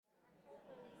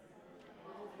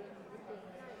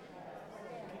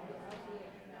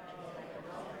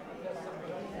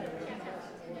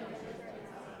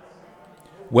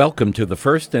Welcome to the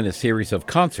first in a series of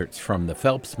concerts from the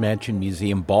Phelps Mansion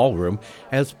Museum Ballroom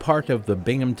as part of the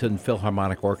Binghamton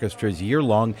Philharmonic Orchestra's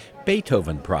year-long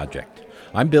Beethoven Project.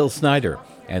 I'm Bill Snyder,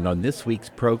 and on this week's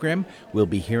program, we'll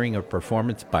be hearing a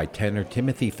performance by tenor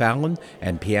Timothy Fallon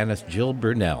and pianist Jill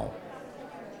Burnell.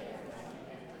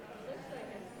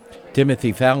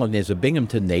 Timothy Fallon is a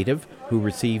Binghamton native who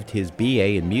received his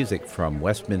B.A. in music from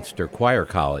Westminster Choir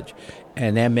College,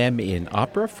 an M.M. in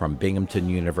opera from Binghamton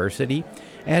University,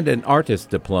 and an artist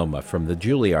diploma from the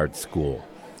Juilliard School.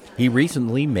 He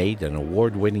recently made an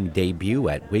award-winning debut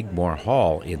at Wigmore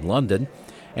Hall in London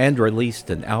and released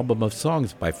an album of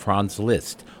songs by Franz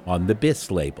Liszt on the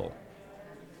BIS label.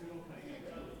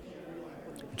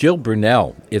 Jill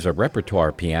Burnell is a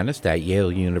repertoire pianist at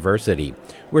Yale University,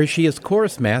 where she is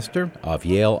chorus master of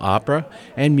Yale Opera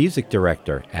and music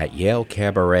director at Yale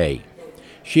Cabaret.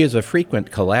 She is a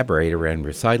frequent collaborator and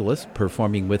recitalist,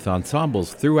 performing with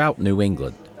ensembles throughout New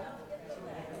England.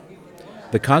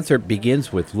 The concert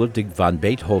begins with Ludwig van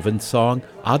Beethoven's song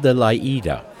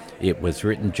Adelaide. It was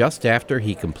written just after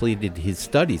he completed his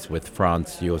studies with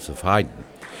Franz Joseph Haydn.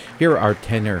 Here are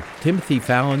tenor Timothy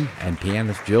Fallon and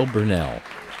pianist Jill Burnell.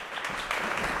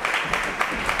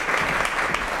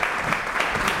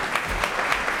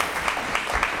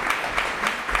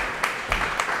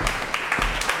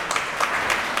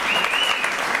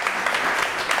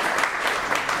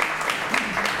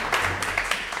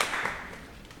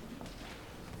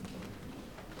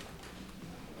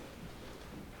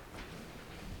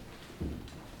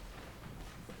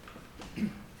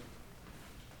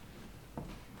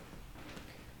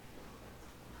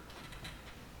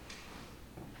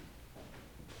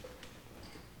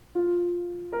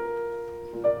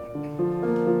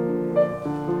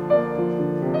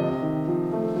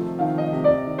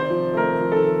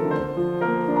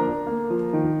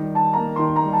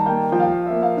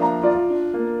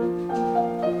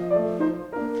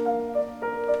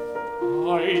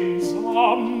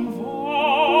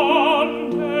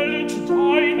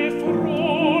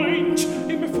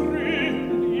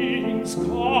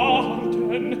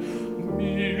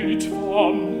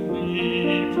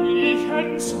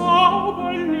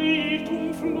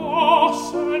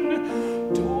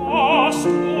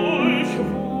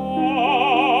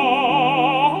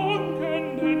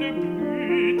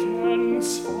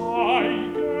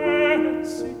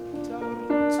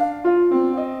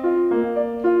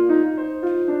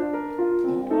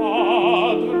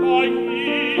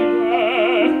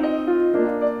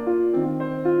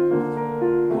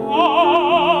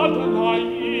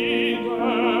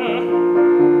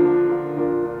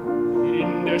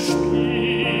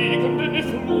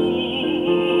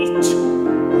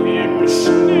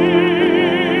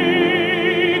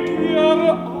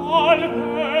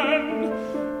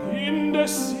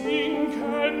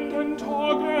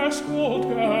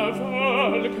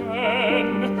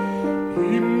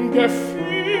 Im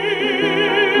Gefühl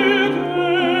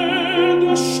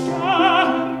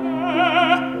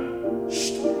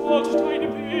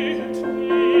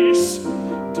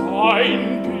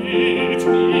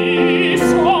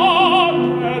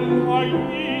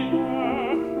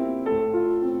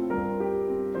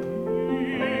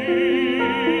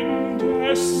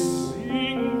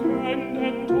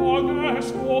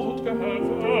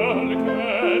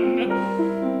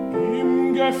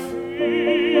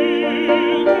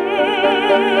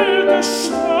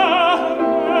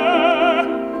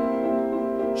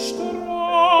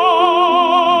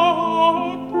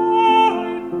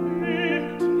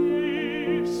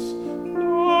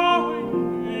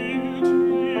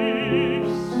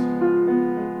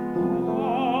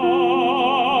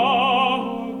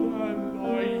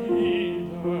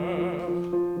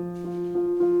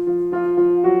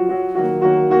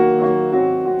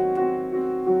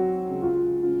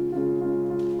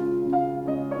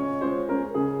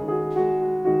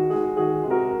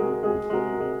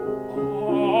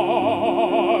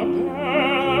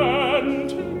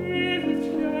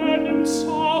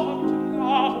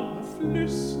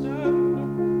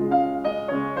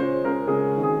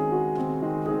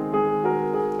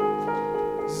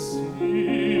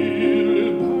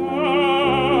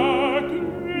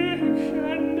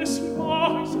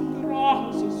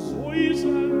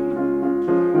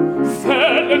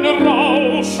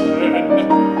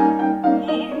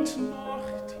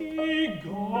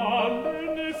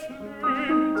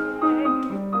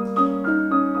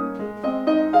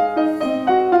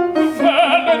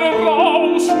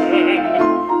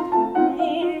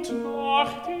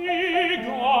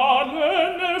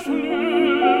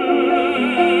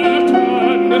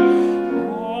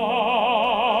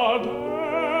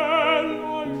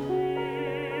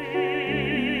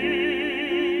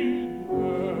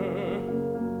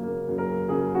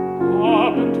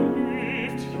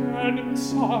einem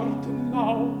zarten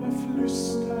Laube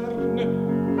flüstern,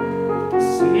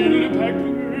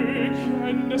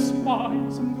 Silberglöckchen des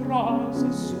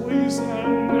Weizengrases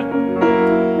säuseln,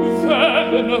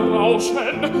 Wellen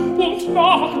rauschen und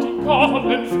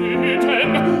Nachtigallen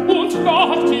flöten und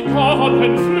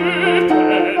Nachtigallen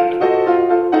flöten.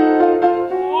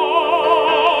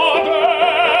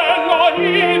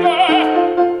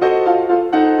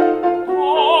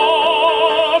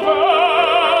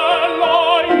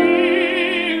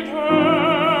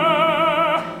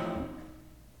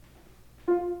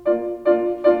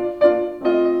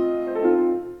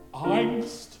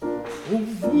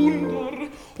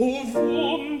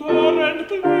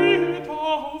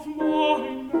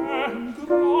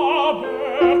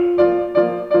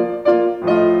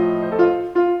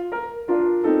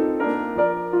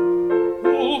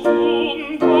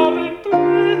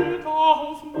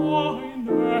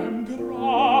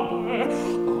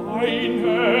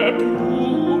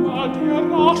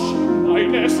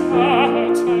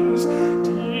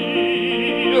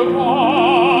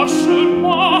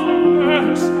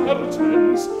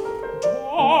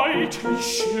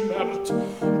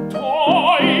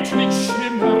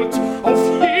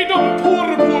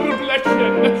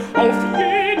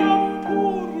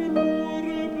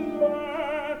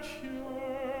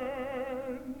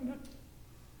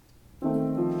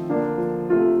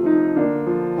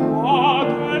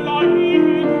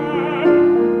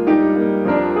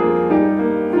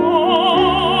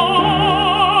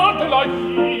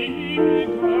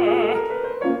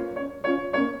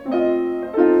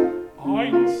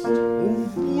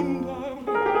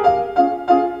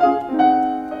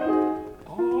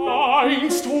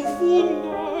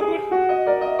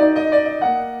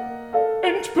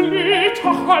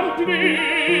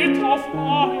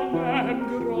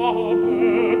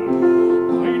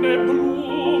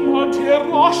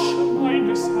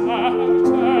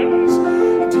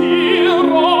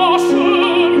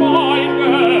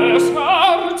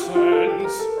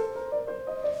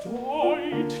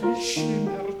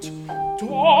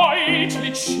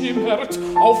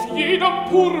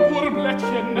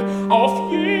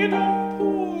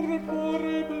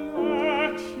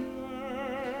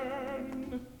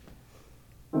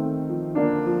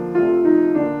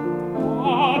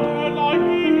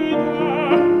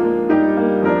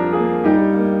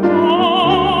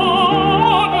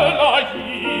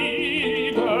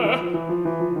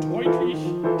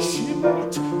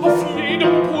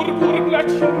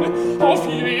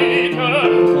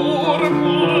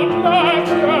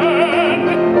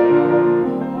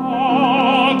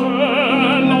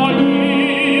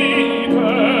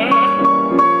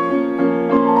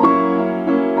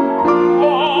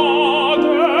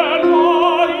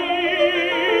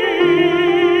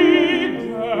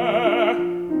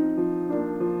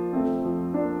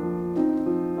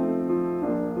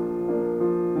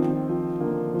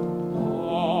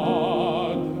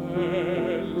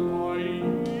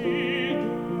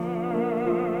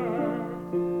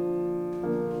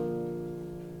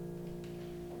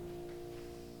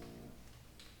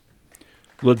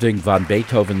 Ludwig van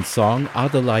Beethoven's song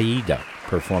Adelaide,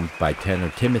 performed by tenor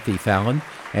Timothy Fallon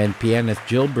and pianist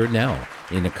Jill Burnell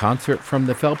in a concert from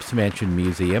the Phelps Mansion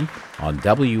Museum on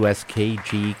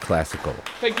WSKG Classical.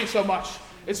 Thank you so much.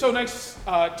 It's so nice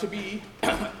to be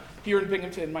here in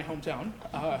Binghamton, my hometown,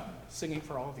 singing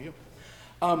for all of you.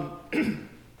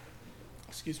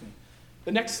 Excuse me.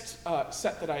 The next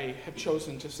set that I have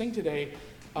chosen to sing today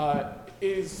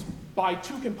is by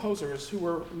two composers who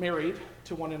were married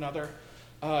to one another,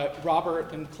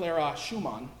 Robert and Clara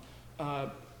Schumann.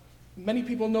 Many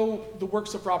people know the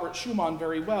works of Robert Schumann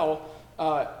very well,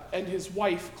 and his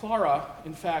wife, Clara,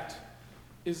 in fact,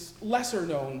 is lesser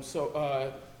known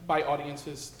by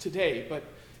audiences today, but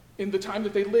in the time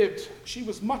that they lived, she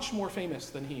was much more famous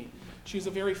than he. She's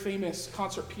a very famous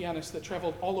concert pianist that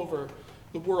traveled all over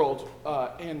the world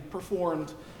and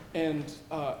performed and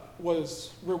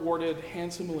was rewarded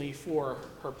handsomely for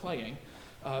her playing.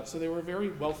 So they were a very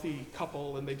wealthy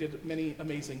couple, and they did many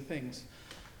amazing things.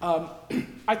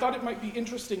 I thought it might be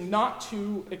interesting not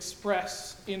to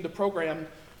express in the program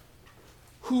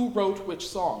who wrote which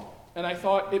song. And I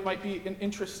thought it might be an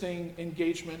interesting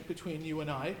engagement between you and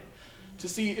I to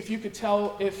see if you could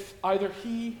tell if either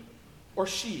he or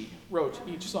she wrote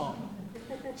each song.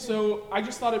 So I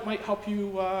just thought it might help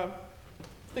you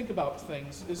think about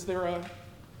things. Is there a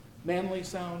manly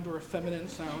sound or a feminine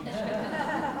sound?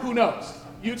 Who knows?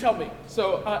 You tell me.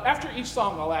 So after each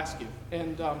song, I'll ask you.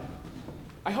 And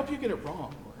I hope you get it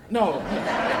wrong. No.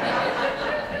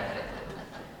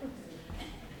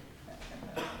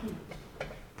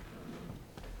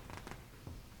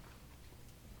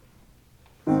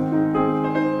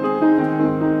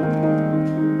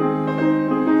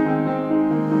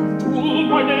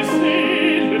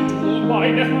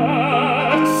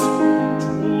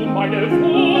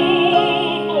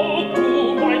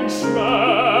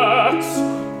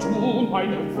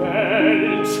 meine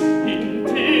Welt, in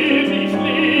der ich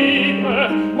lebe,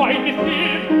 mein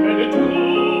Himmel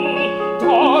du,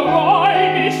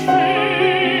 darein ich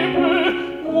schwebe,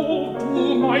 o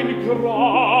du mein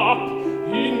Grab,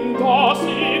 in das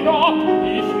hinab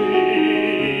ich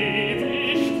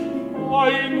ewig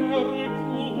meiner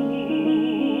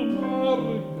Kummer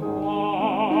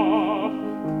gab.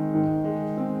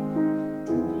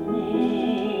 Du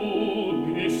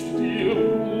bist die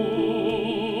Ruhe,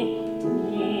 du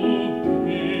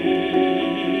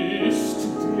bist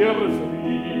der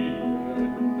Frieden,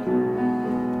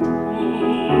 du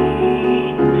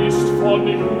bist von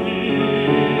Himmel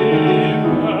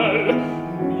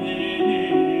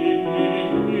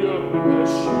mir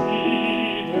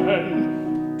beschieden,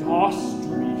 dass du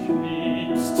mich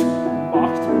liebst,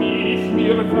 macht mich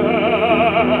mir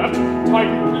wert,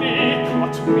 dein Blick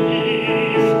hat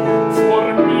mich vor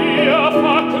mir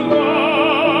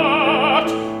verklärt,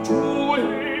 du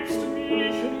hebst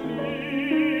mich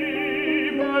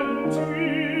liebend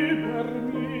über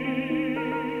mich,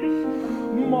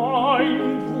 mein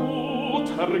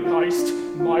guter Geist,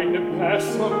 mein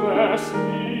besseres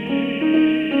Ich.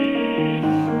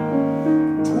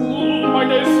 Du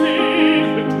meine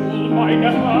Seele, du mein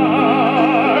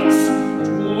Herz,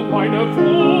 du meine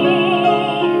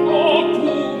Wunde, du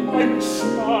mein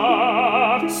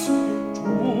Schmerz,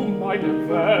 du meine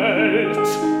Welt,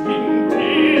 in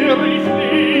der ich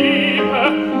lebe,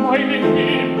 mein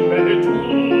Himmel du,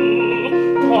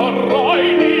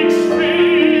 darein ich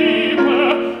schwebe,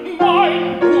 mein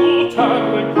guter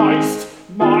Geist,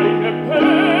 meine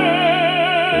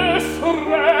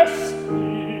besseres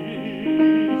Ich.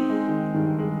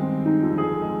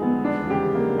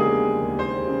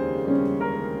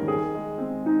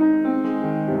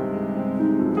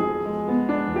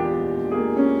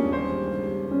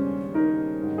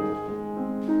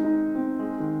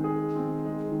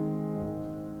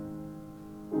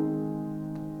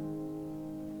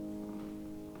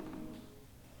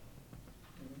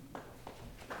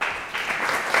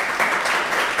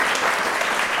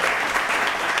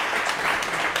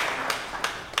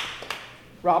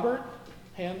 Robert,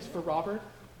 hands for Robert.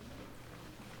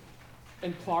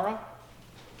 And Clara?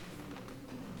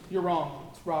 You're wrong,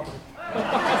 it's Robert.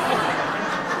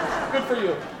 Good for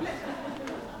you.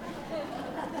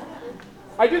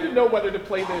 I didn't know whether to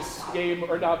play this game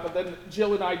or not, but then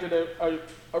Jill and I did a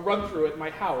run through at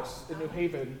my house in New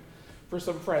Haven for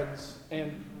some friends,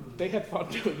 and they had fun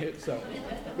doing it, so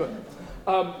good.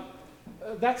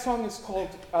 That song is called,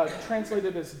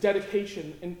 translated as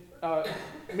Dedication, and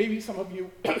maybe some of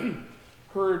you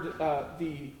heard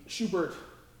the Schubert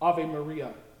Ave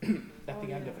Maria at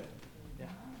the end of it. Yeah.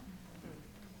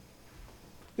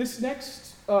 This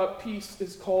next piece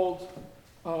is called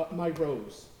My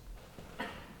Rose.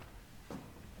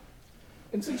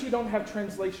 And since you don't have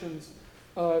translations,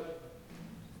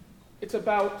 it's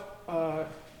about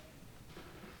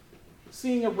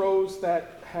seeing a rose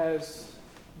that has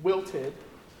wilted,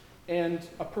 and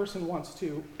a person wants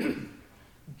to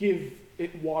give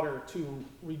it water to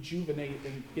rejuvenate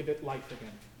and give it life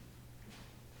again.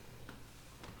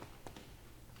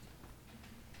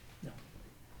 No.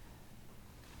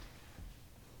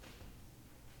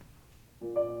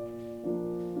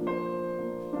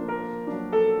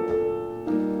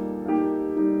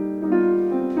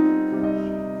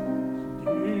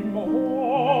 Im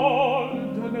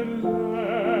holden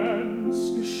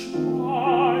Ländschweine,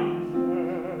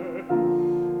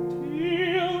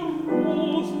 die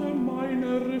Rose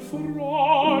meiner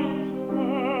Freude,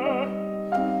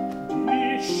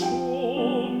 die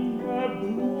schon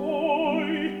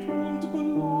gebläut und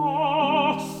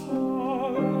blasse,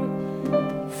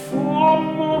 vom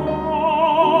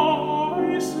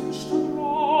heißen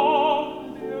Strahl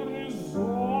der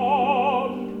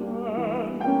Sonne,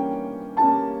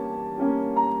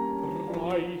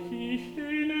 reich ich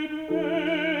den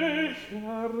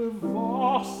Becher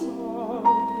Wasser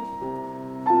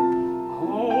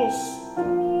aus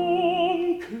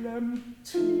dunklem,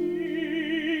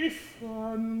 tiefen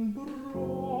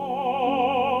Brunnen.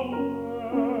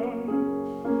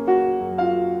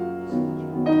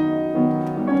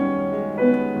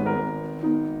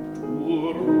 Du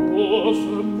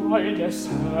Rose meines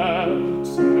Herzens,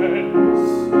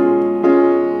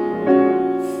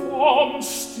 vom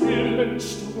stillen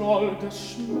Strahl des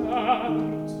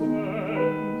Schmerzens,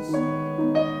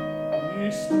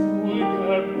 bist du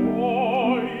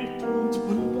gebeut und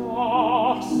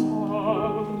blasser,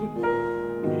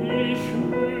 ich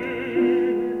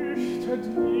möchte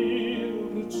dir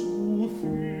zu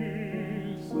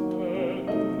Füßen,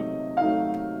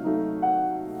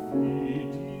 wie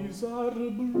dieser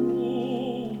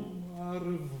Blume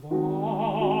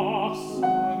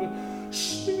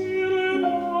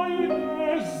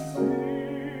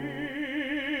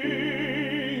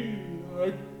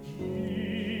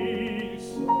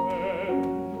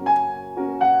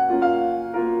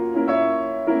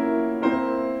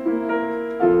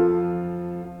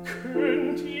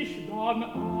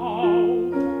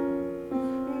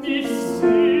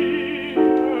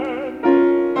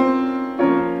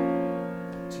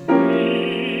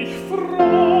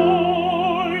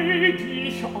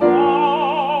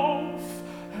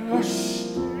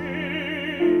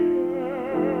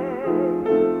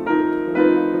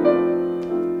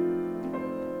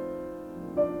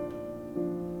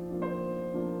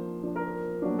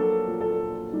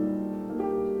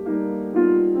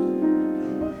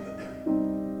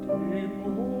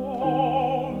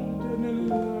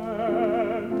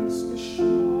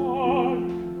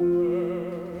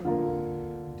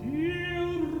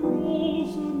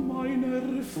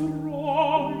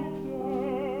Freude,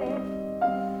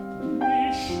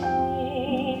 mich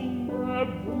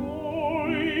beut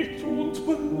und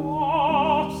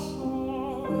belasse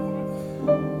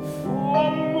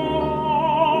vom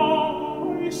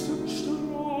weißen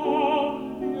Strahl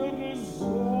der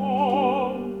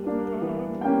Sonne.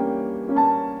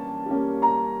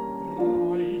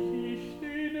 Reich ich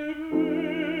den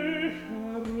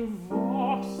Becher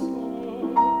Wasser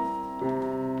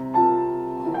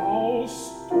aus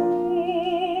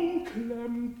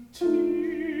dunklem, tiefen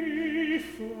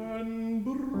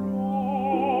Brunnen.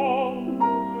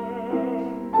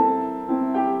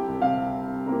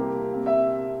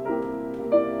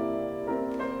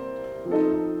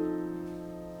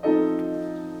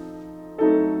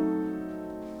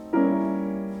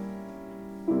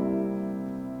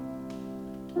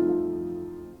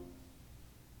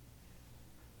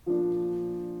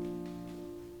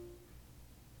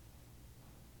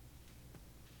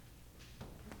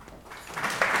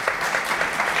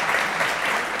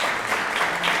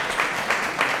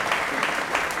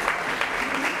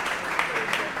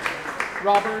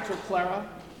 Robert or Clara?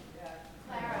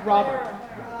 Robert.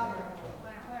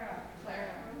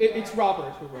 It's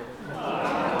Robert who wrote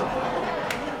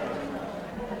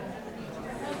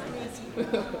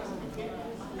it.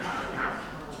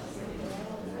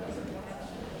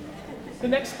 The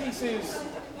next piece is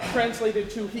translated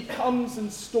to He Comes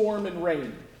in Storm and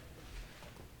Rain.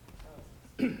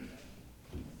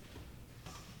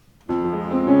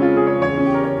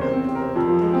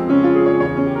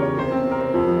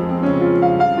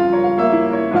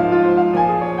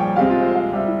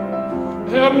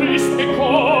 Ist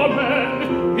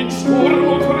gekommen in Sturm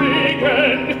und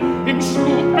Regen, im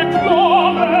Schlug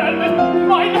beklommen,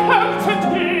 mein Herz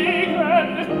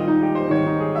entgegen.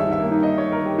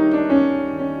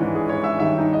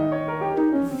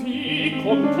 Wie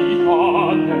kommt die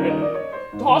Ahnen,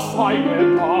 das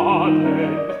seine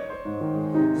Bahnen,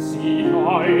 sie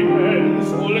einen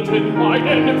sollten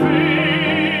meinen Wegen.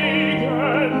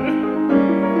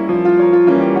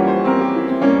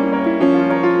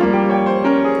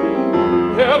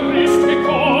 Ist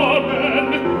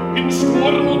gekommen in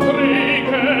Sturm und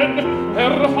Regen,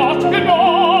 hat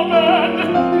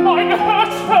genommen mein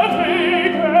Herz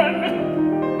verwegen.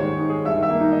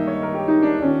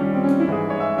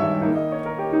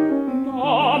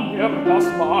 Nahm das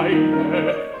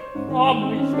meine, nahm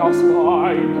mich das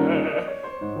meine,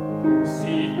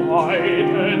 sie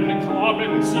beiden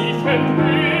kamen sich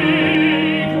entgegen.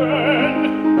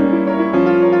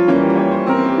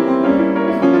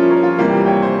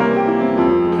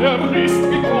 Ist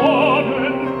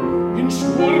gekommen in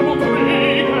Sturm und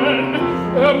Regen,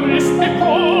 ist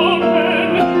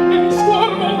gekommen in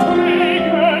Sturm und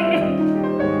Regen.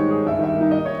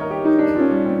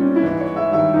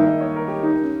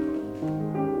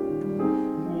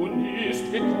 Nun ist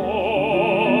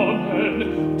gekommen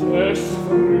des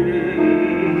Frühlings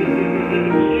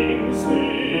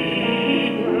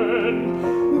Segen,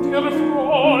 der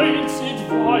Freund sieht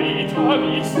weiter,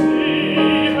 ich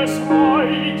seh es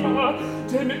weiter,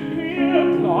 denn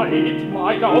bleibt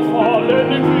mein auf allen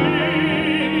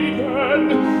Wegen,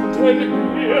 denn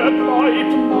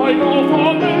bleibt mein auf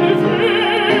allen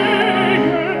Wegen.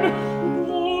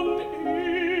 Nun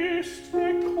ist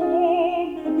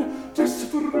gekommen des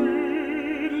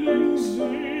Frühlings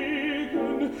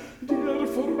Segen, der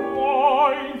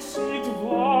Freund zieht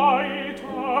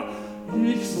weiter,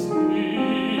 ich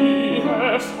seh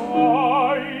es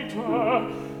weiter,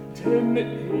 denn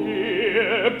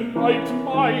bleibt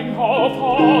mein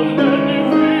auf allen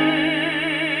Wegen.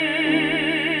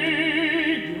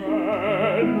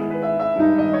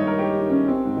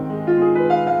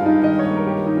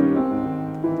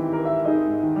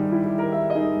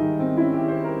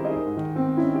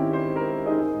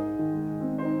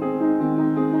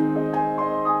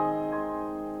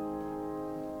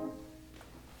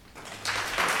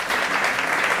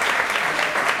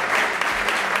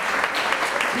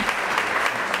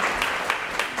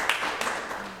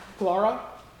 Clara?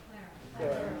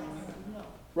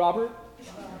 Robert?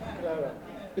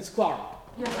 It's Clara.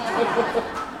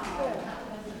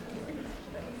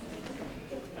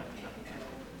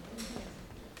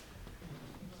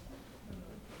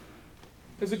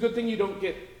 It's a good thing you don't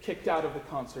get kicked out of the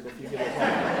concert if you get it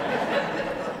wrong.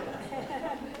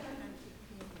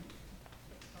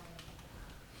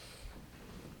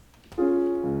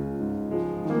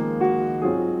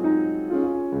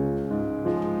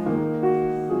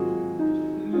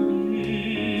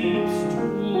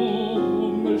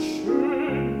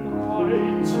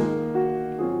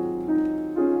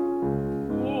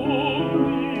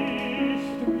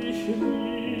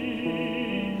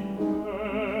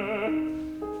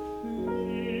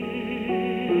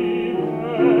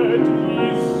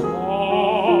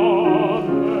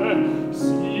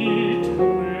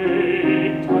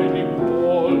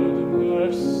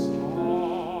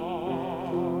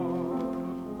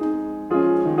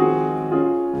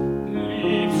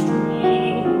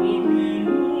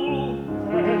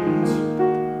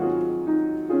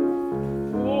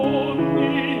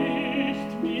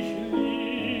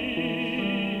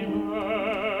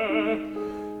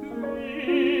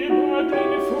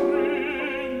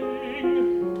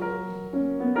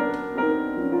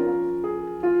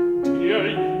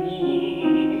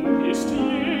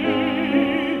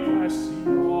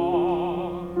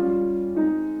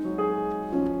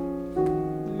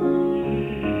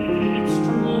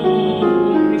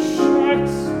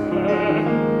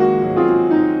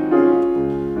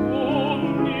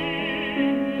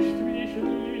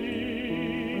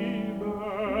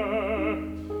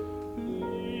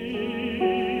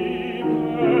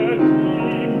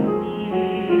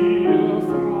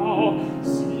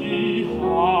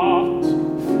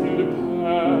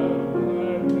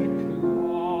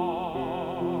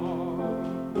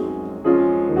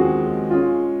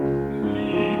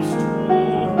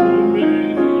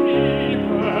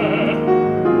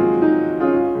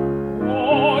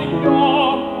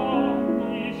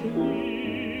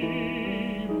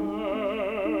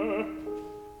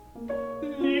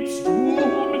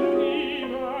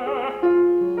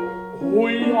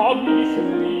 mich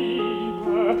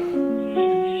liebe,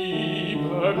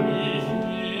 liebe mich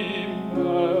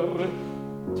immer.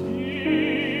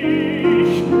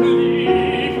 Dich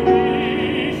lieb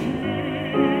ich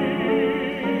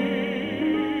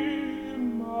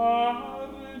immer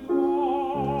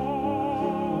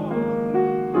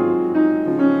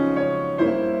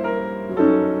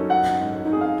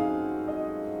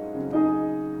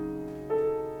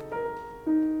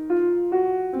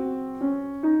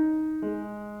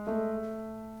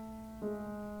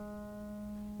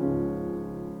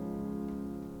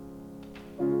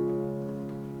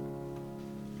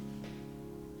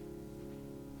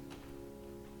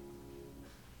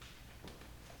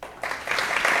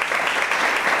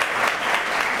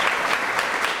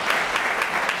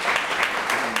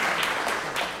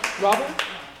Robert?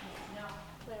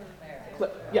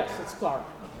 Yes, it's Clara.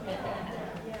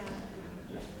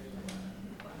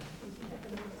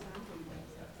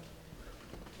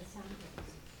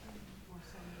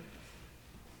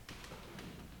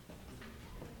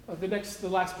 The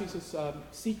last piece is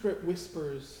Secret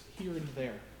Whispers Here and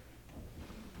There.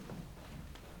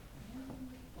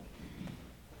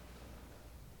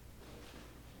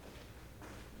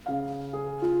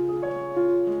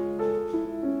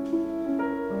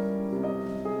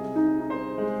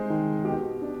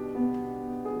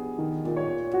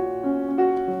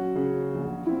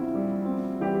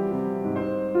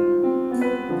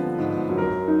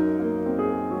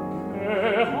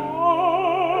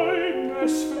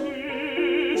 Geheimes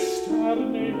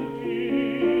Flüstern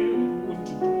hier und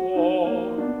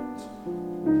dort,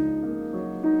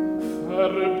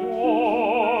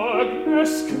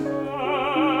 verborgnes Quellrauschen.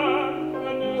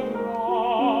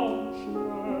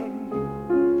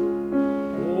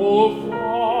 O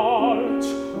Wald,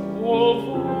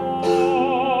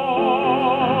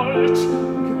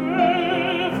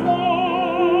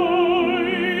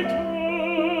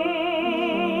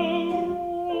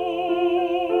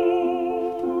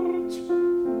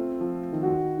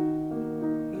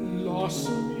 lass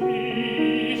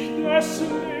mich des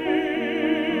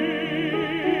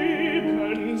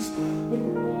Lebens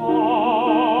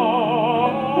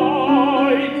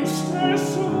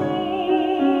reinstes Wort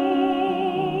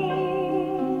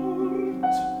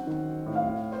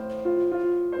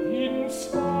ins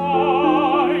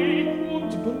Weib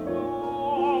und Brat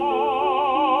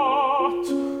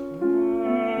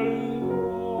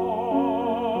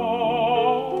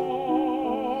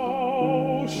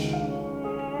belauschen.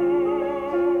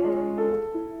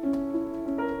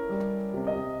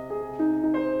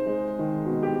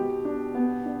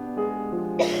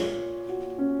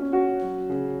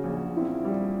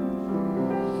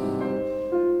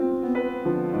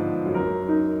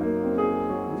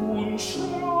 Und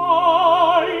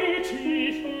schreit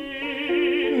ich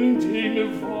in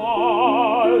den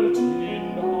Wald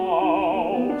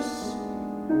hinaus,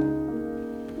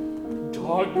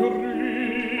 da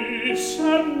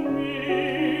grüßen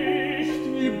mich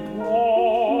die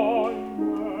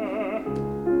Bäume,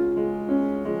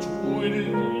 du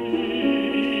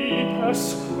liebes,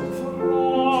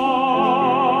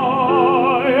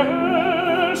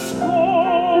 freies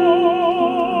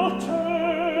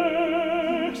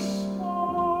Gottes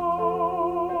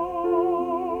Haus.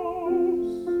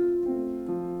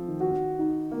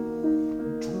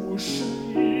 Du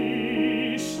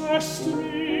schließest mich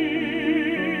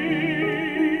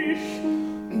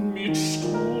mit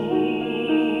Sturmgebraus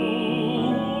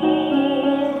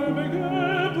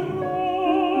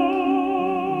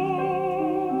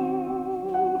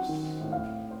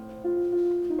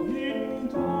in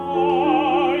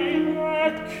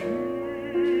deine kühlen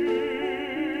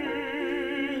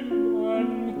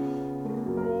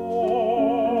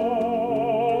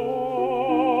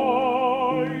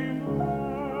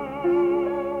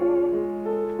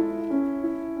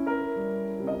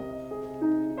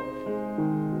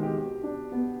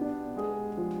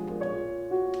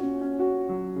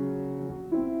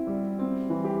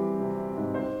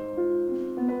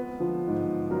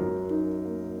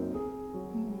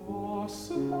was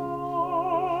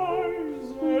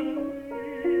leise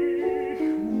mich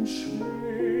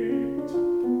umschwebt,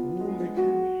 umknickt.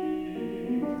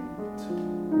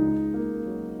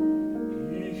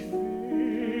 Ich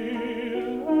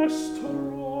will es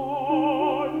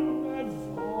Träume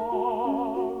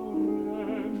waren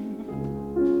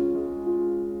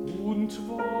und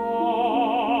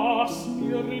was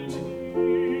mir tief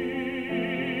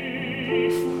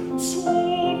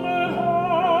zum Herzen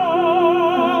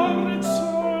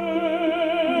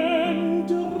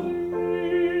dringt,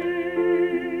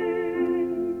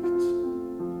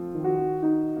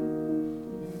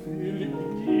 will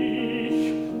ich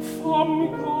vom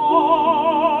Geist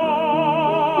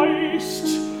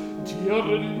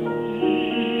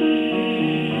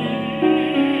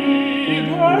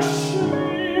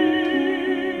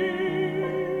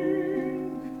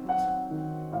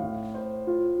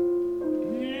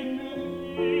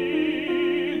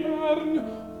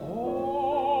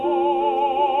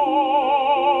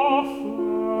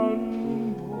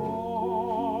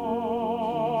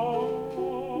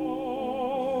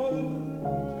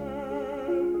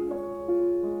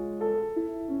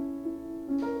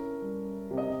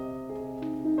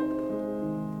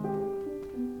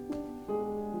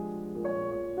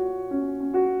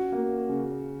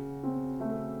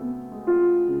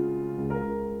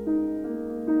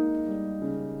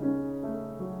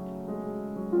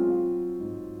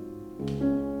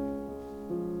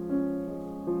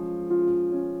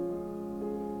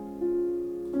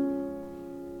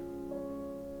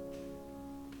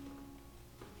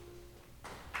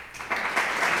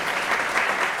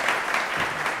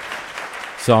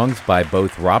Songs by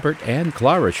both Robert and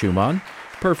Clara Schumann,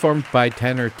 performed by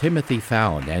tenor Timothy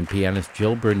Fallon and pianist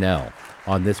Jill Brunel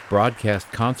on this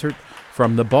broadcast concert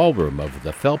from the ballroom of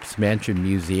the Phelps Mansion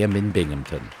Museum in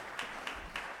Binghamton.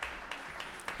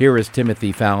 Here is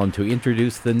Timothy Fallon to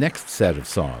introduce the next set of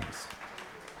songs.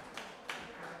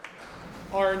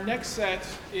 Our next set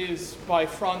is by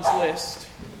Franz Liszt,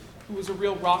 who was a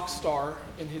real rock star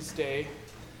in his day.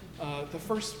 The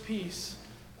first piece,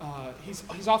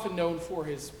 he's often known for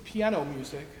his piano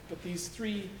music, but these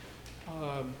three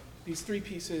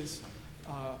pieces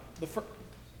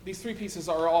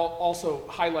are all also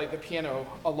highlight the piano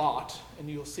a lot, and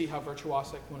you'll see how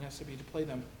virtuosic one has to be to play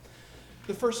them.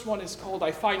 The first one is called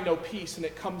I Find No Peace, and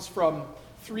it comes from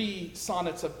 3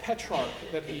 sonnets of Petrarch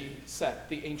that he set,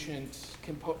 the ancient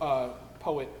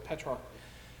poet Petrarch.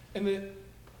 And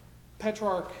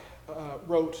Petrarch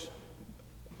wrote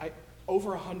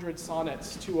over 100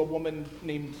 sonnets to a woman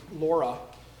named Laura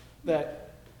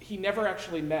that he never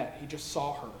actually met, he just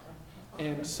saw her.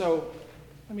 And so,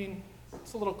 I mean,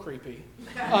 it's a little creepy.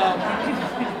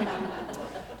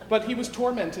 But he was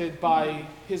tormented by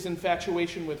his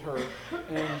infatuation with her,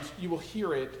 and you will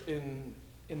hear it in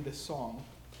this song.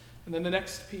 And then the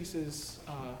next piece is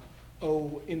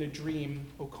Oh, in a Dream,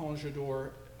 Au Quand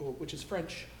j'adore, which is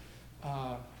French,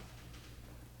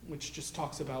 which just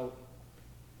talks about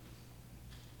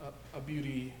a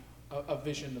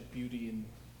vision of beauty in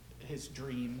his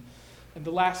dream. And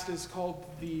the last is called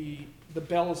the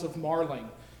Bells of Marling,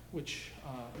 which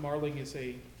Marling is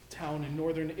a town in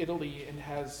northern Italy and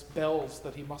has bells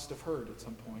that he must have heard at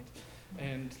some point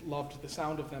and loved the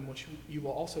sound of them, which you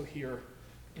will also hear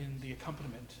in the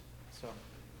accompaniment. So,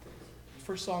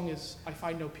 first song is I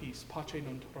Find No Peace, Pace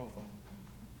non trovo.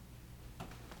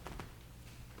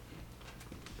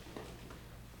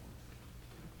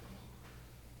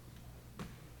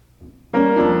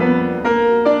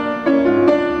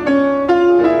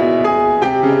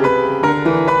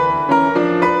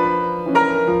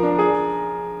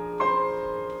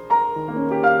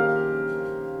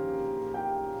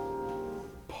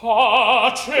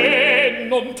 Pace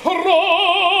non trovo,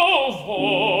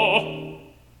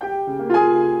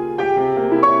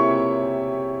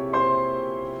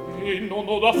 e non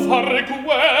ho da fare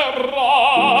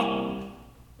guerra,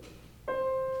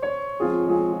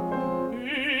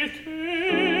 e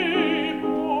temo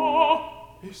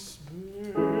e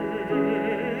spero,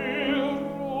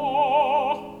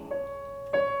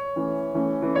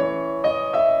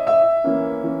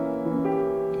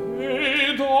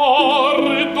 ed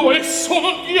ardo e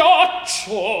sono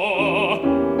ghiaccio,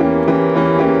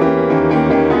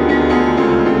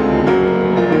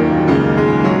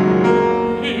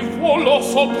 e volo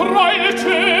sopra il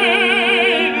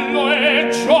cielo e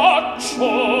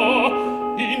giaccio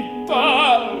in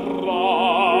terra.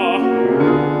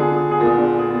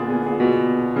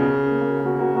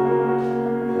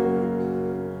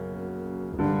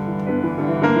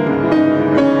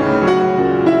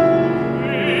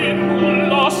 E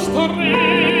nulla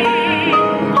stringo,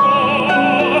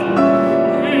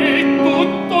 e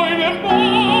tutto il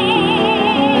mondo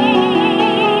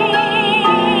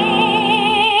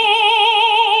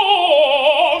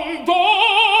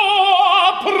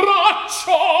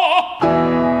abbraccio.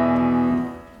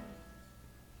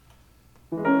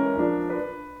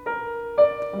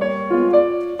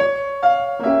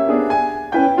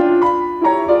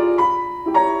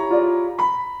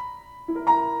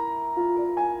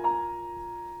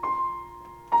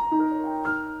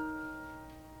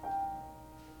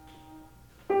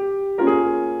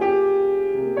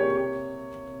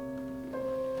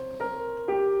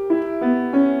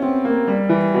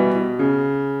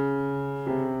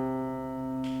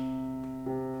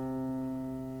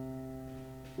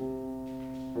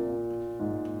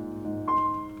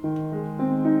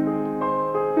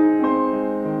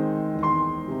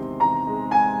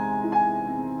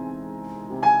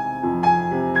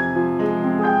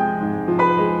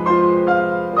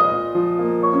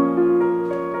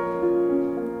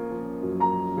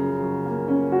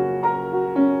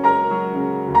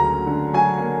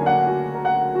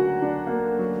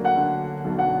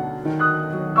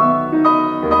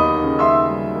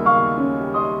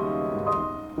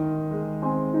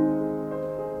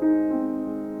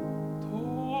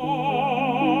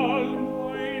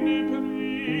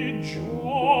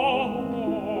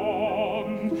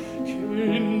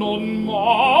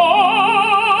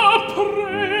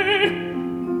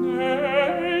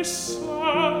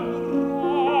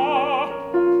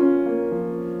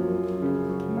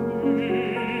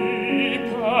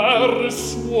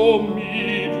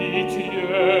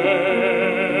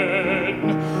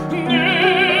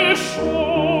 Ne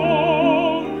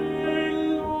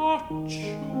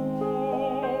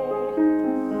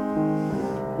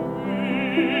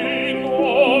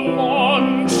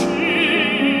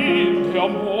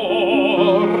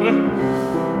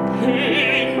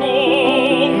e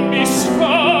non mi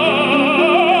sfera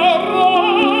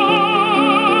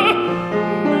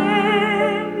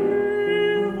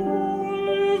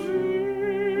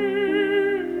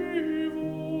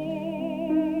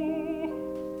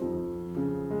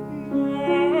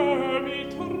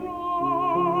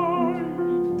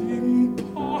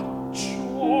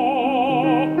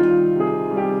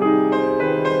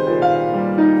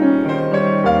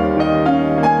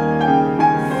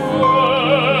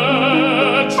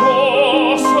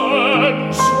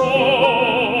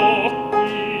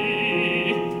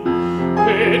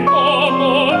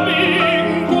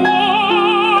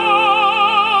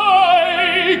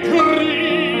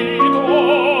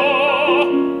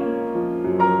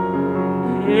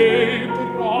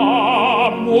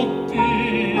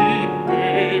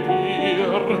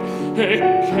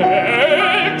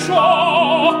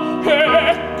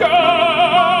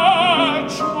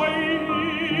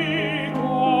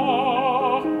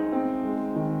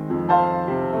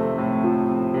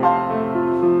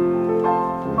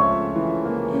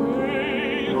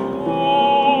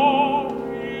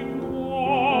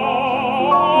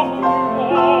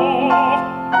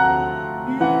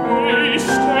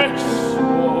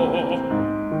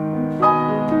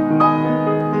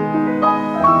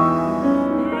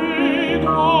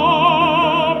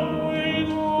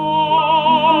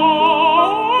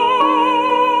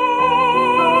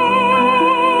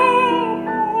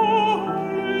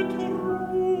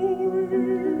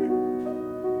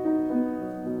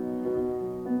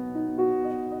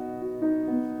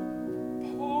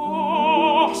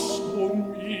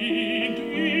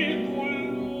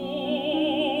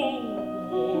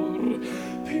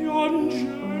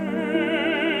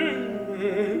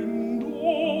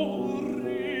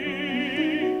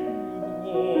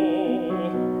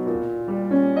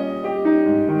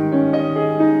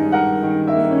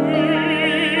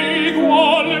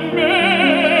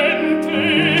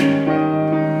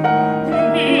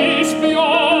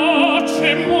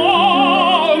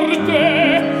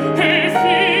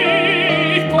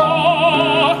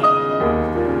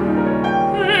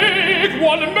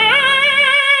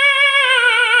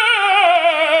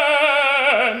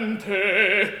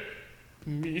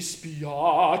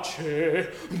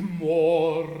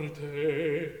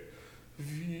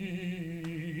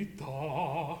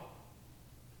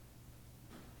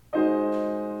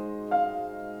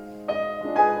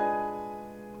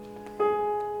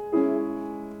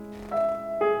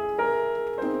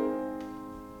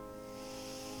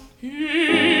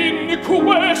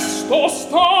questo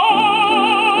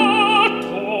stato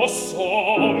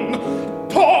son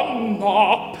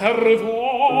donna per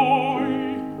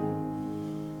voi.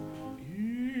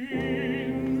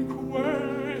 In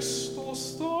questo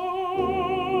stato,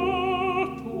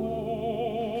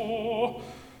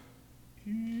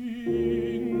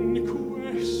 in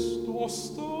questo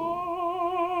stato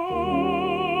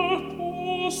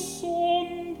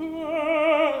son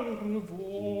per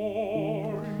voi.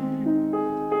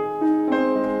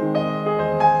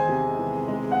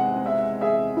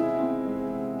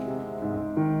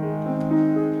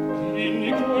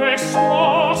 In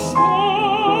questo stato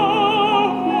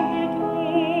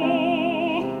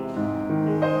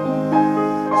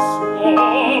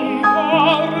son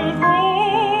per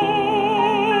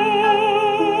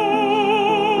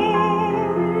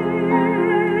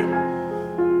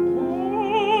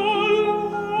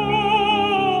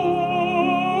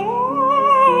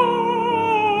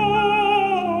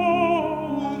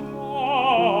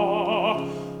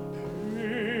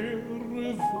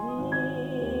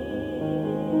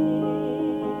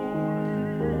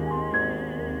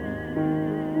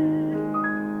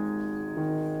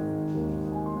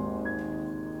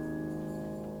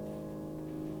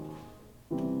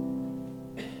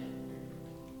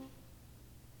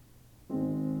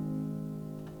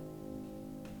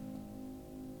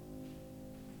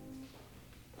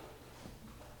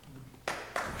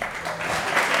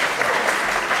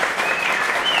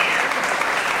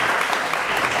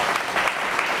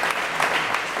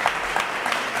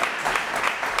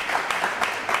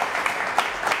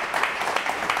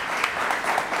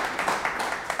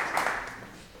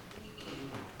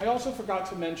I also forgot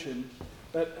to mention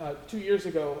that 2 years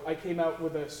ago I came out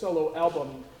with a solo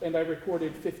album and I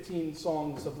recorded 15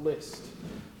 songs of Liszt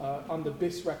on the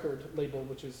BIS record label,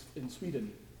 which is in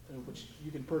Sweden, which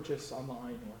you can purchase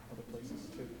online or other places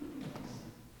too.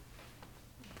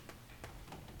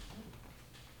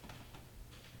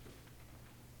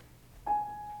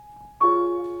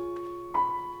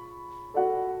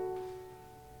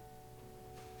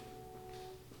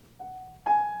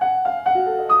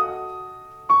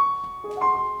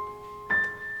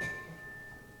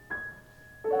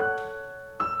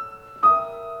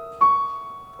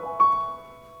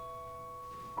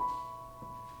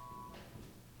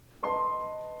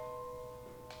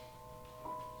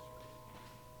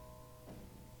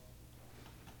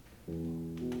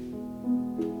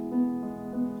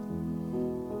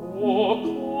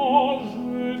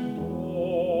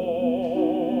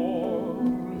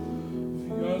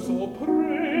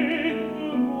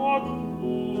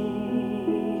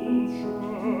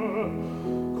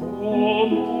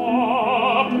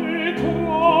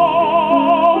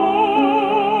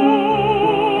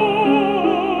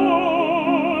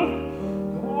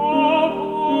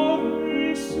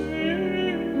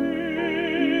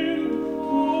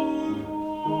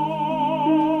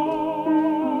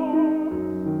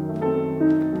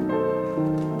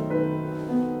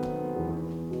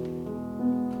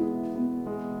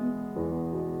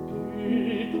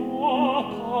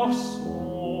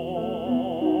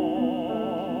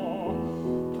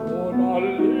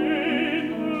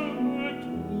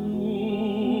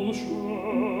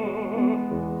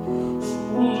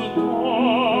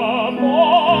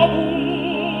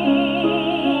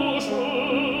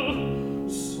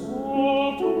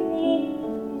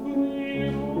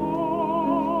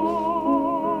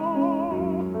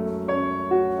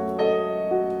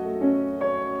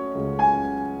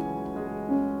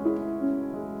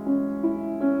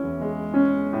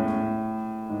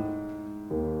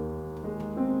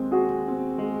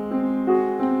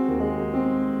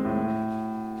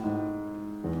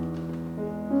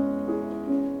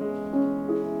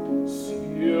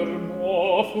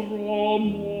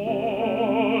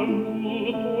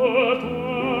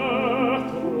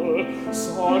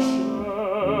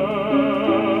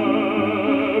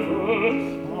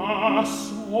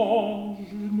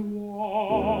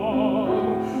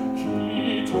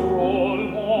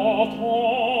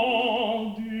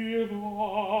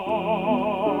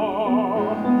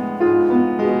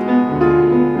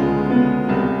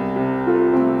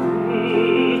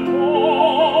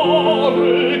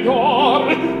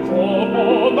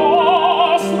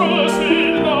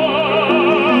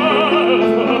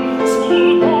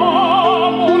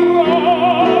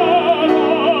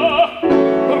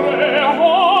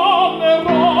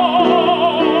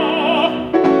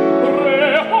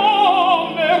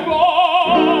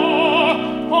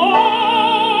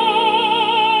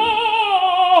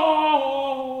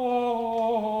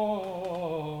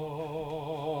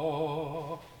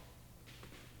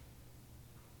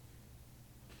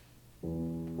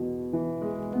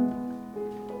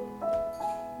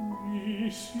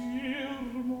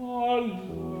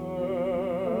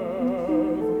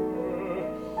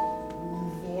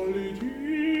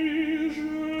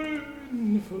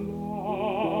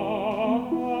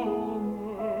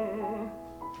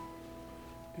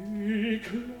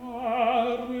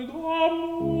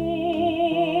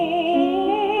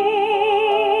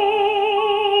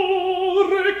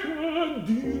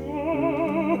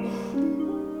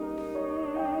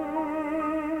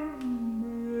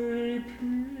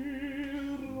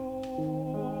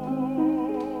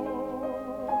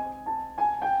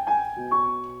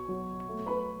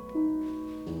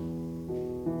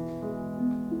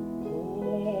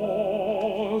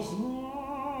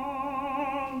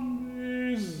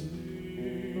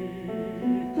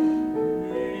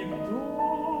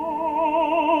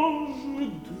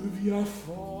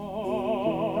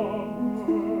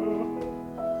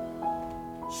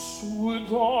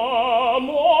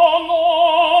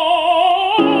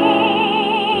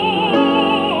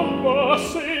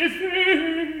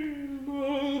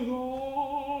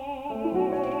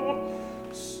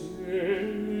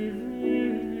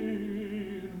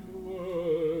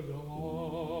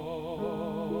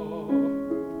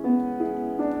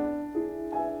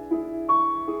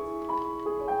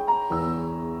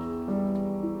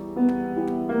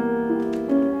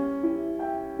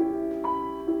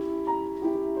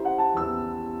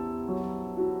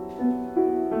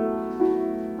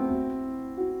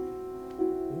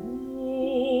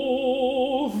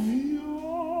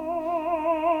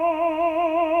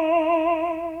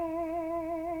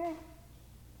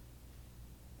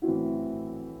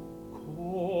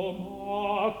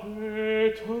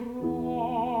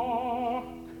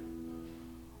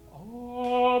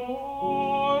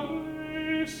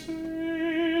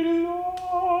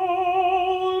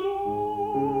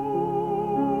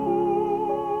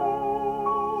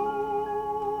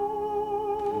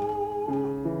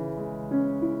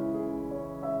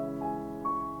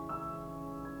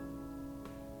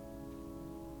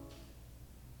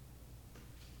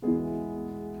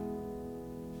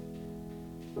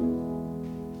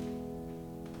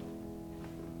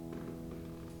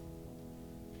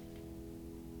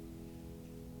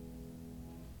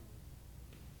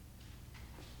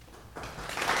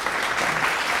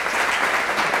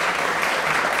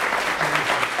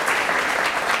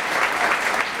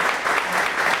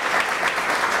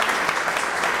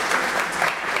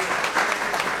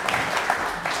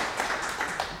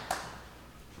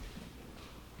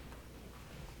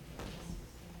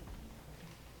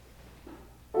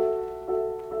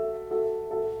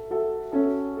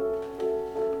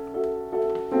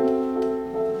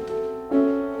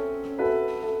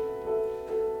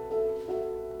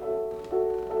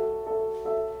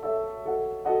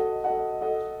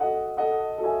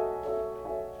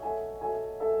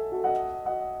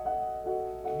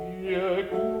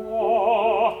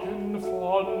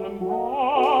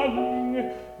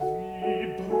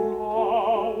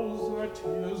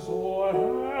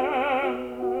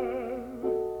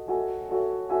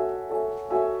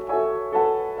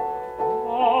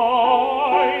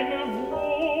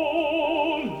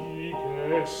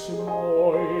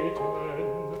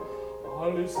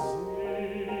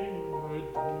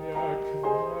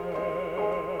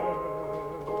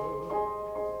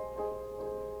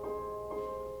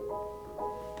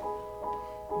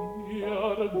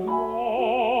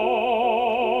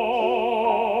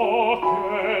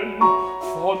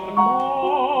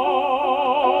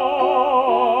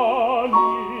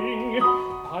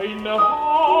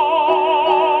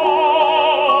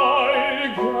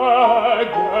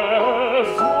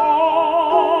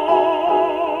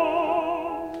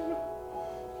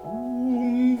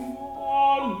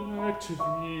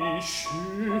 wie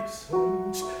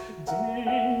schützend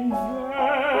den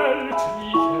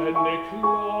weltlichen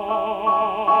Klang.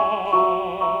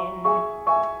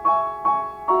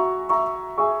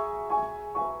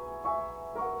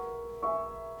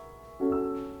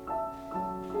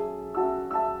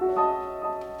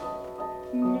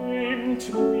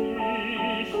 Nehmt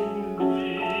mich in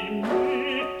die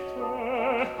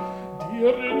Mitte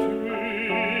der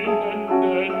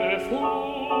tönenden Flut.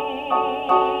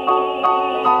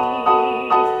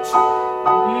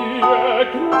 Ihr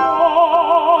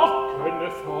Glocken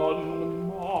von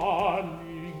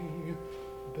Manning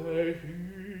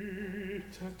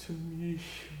behütet mich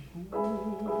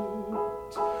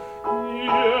gut.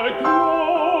 Ihr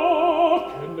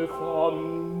Glocken von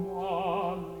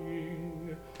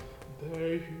Manning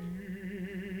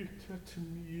behütet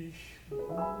mich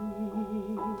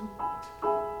gut.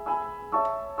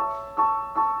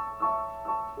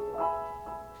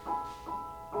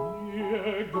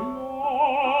 Ihr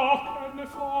Glocken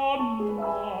von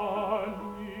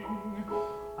Manning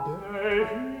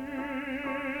behütet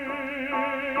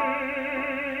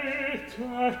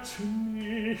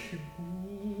mich gut.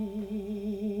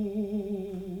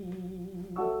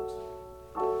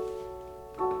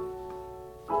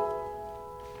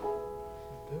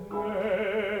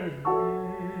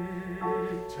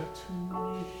 Behütet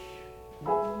mich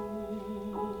gut.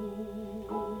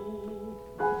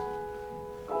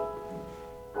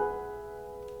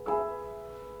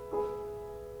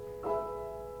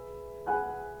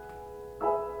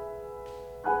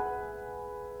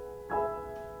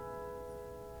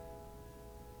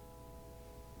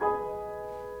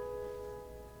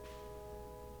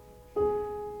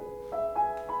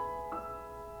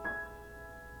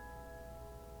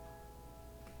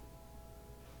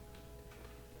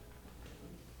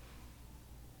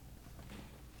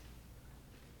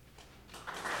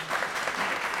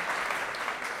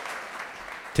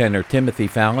 Tenor Timothy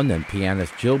Fallon and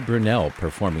pianist Jill Brunel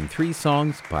performing 3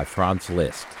 songs by Franz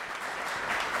Liszt.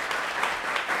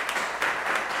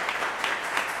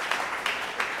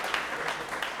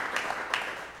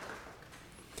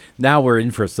 Now we're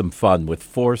in for some fun with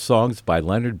 4 songs by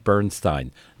Leonard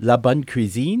Bernstein. La Bonne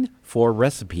Cuisine, 4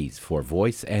 recipes for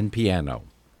voice and piano.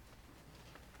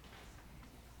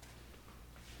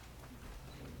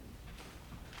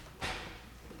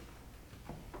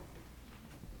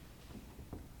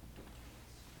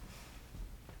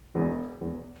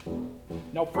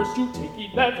 Now first you take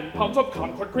 11 pounds of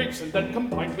Concord grapes and then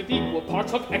combine with equal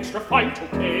parts of extra fine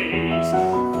Tokay's.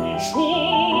 Be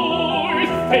sure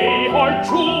they are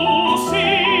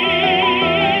juicy.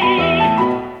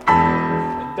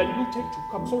 And then you take 2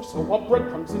 cups or so of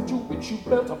breadcrumbs into which you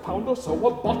melt a pound or so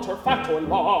of butter, fat or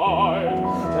lard.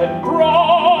 Then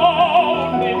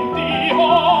brown in the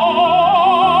oven.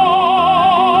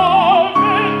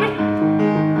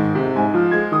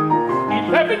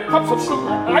 11 cups of sugar,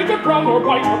 either brown or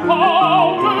white or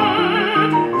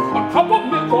powdered. A cup of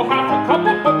milk or half a cup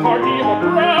of Bacardi or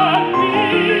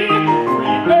brandy.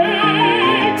 3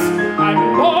 eggs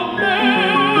and a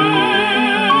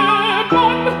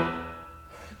lemon.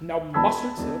 Now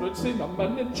mustard, celery,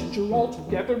 cinnamon, and ginger all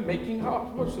together, making a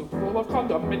spoonful of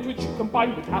condiment, which you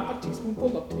combine with half a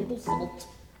teaspoonful of table salt.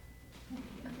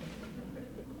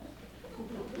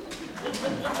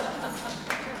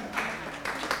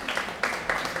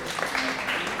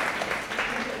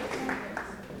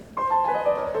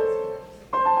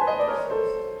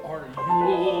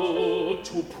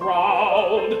 Too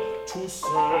proud to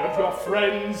serve your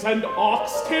friends and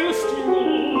oxtail stew.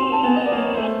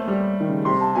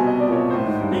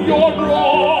 You're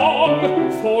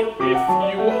wrong, for if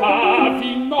you have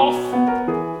enough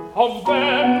of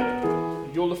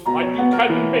them, you'll find you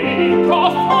can make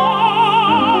a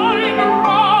fine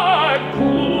ragout.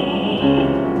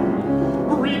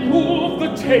 Remove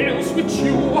the tails which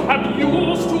you have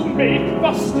used to make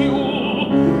the stew,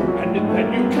 and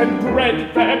then you can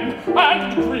bread them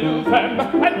and grill them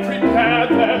and prepare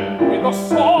them with a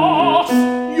sauce.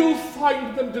 You'll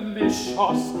find them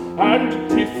delicious and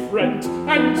different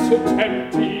and so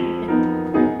tempting.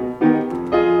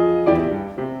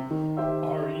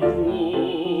 Are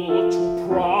you too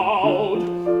proud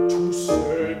to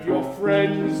serve your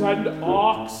friends an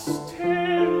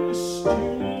oxtail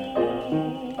stew?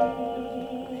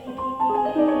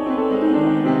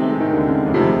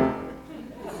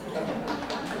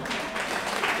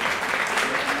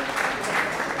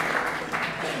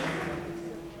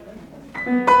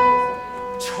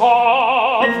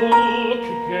 Tafel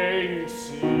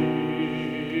gängsis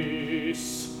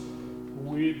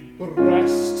with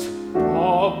breast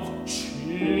of chicken.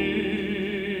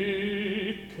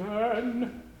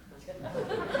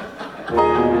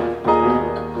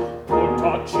 Put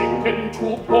a chicken to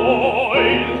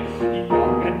boil,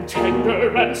 young and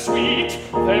tender and sweet.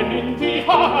 Then in the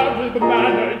Arab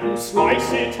manner you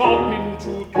slice it up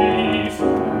into pieces.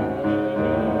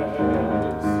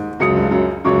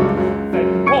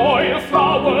 Then boil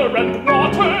flour and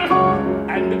water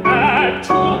and add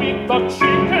to it the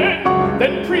chicken.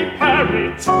 Then prepare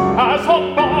it as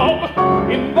above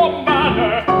in the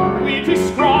manner we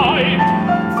described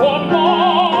for Malabi.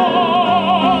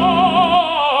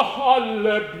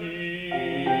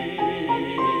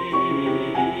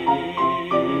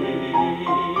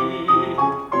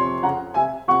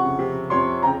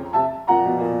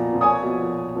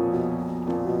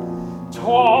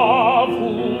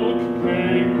 Tafel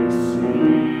gängsis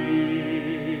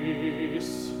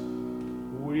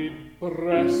with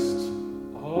breast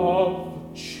of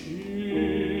chicken.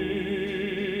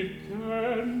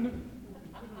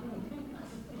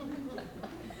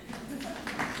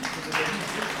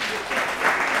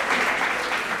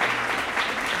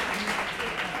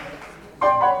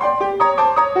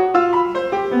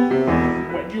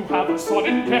 When you have a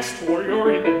sudden guest or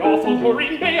you're in an awful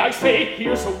hurry, may I say,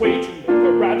 here's a way to make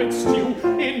a rabbit stew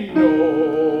in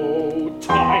no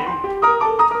time.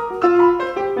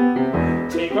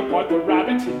 Take apart the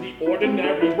rabbit in the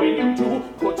ordinary way you do.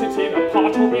 Put it in a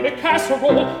pot or in a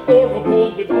casserole or a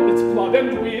bowl with all its blood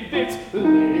and with its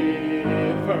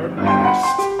liver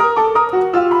mashed.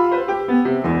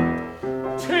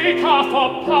 Take half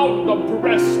a pound of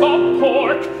breast of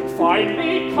pork,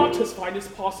 finely cut as fine as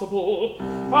possible.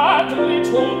 Add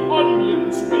little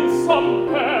onions with some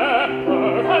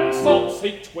pepper and salt,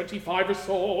 say 25 or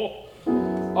so.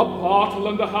 A bottle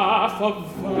and a half of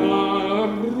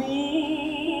vin rouge.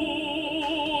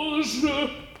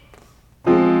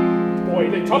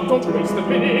 Boil it up, don't waste a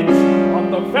minute,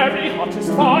 on the very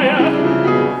hottest fire.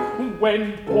 When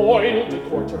boiled a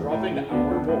quarter of an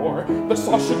hour more, the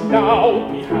sauce should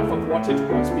now be half of what it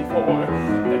was before.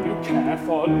 Then you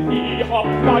carefully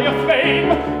apply a flame,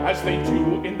 as they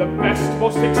do in the best,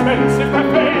 most expensive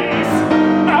cafes.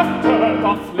 After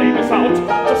the flame is out,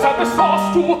 just add the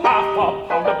sauce to half a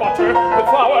pound of butter with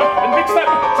flour and mix them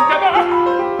together.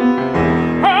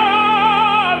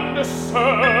 And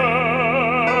serve.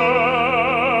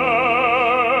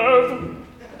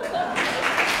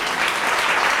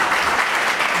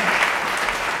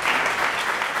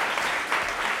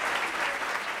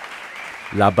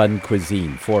 La Bonne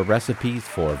Cuisine, 4 recipes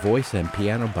for voice and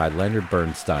piano by Leonard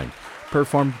Bernstein,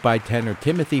 performed by tenor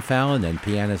Timothy Fallon and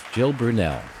pianist Jill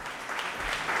Brunel.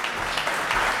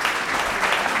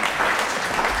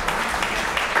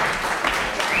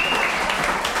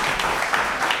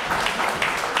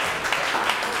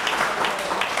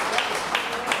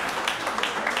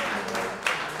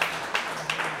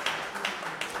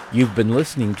 You've been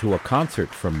listening to a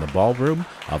concert from the ballroom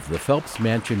of the Phelps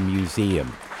Mansion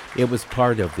Museum. It was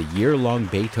part of the year-long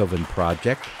Beethoven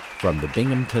project from the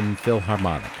Binghamton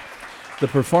Philharmonic. The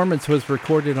performance was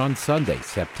recorded on Sunday,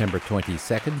 September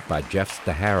 22nd by Jeff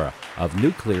Stahara of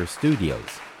Nuclear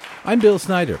Studios. I'm Bill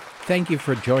Snyder. Thank you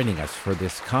for joining us for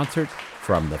this concert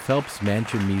from the Phelps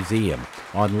Mansion Museum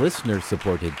on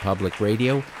listener-supported public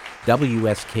radio,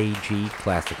 WSKG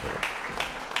Classical.